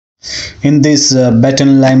In this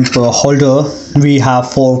Batten lamp holder, we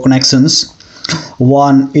have four connections.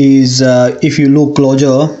 One is, if you look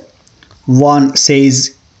closer, one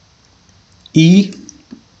says E.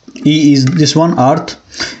 E is this one, earth,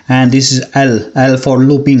 and this is L for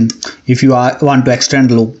looping, if you want to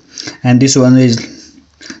extend loop. And this one is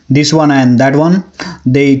this one and that one.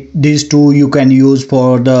 These two you can use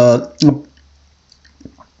for the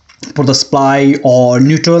supply or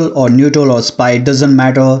neutral or supply. It doesn't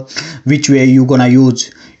matter which way you gonna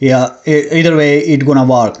use. Yeah, either way it gonna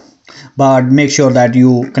work, but make sure that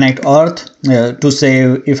you connect earth to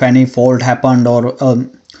save if any fault happened, or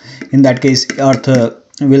in that case earth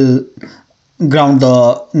will ground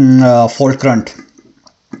the fault current.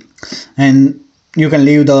 And you can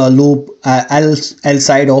leave the loop L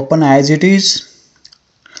side open as it is.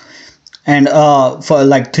 And for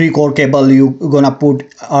like 3-core cable, you gonna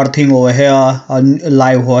put earthing over here,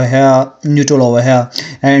 live over here, neutral over here,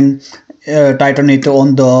 and tighten it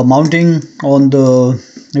on the mounting, on the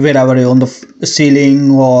wherever, on the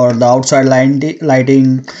ceiling or the outside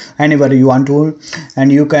lighting, anywhere you want to.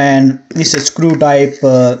 And you can, it's a screw type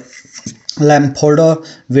lamp holder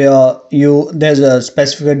where there's a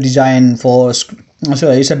specific design for,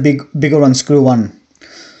 so it's a bigger one, screw one.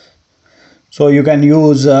 So you can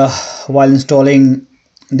use while installing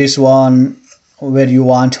this one where you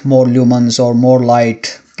want more lumens or more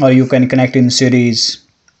light, or you can connect in series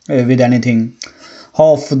with anything.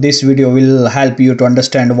 Hope this video will help you to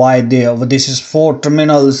understand why this is 4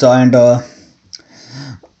 terminals, and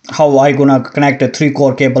how I gonna connect a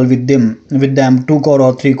 3-core cable with them 2-core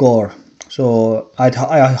or 3-core. So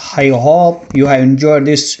I hope you have enjoyed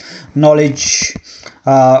this knowledge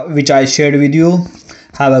which I shared with you.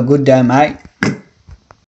 Have a good day, mate.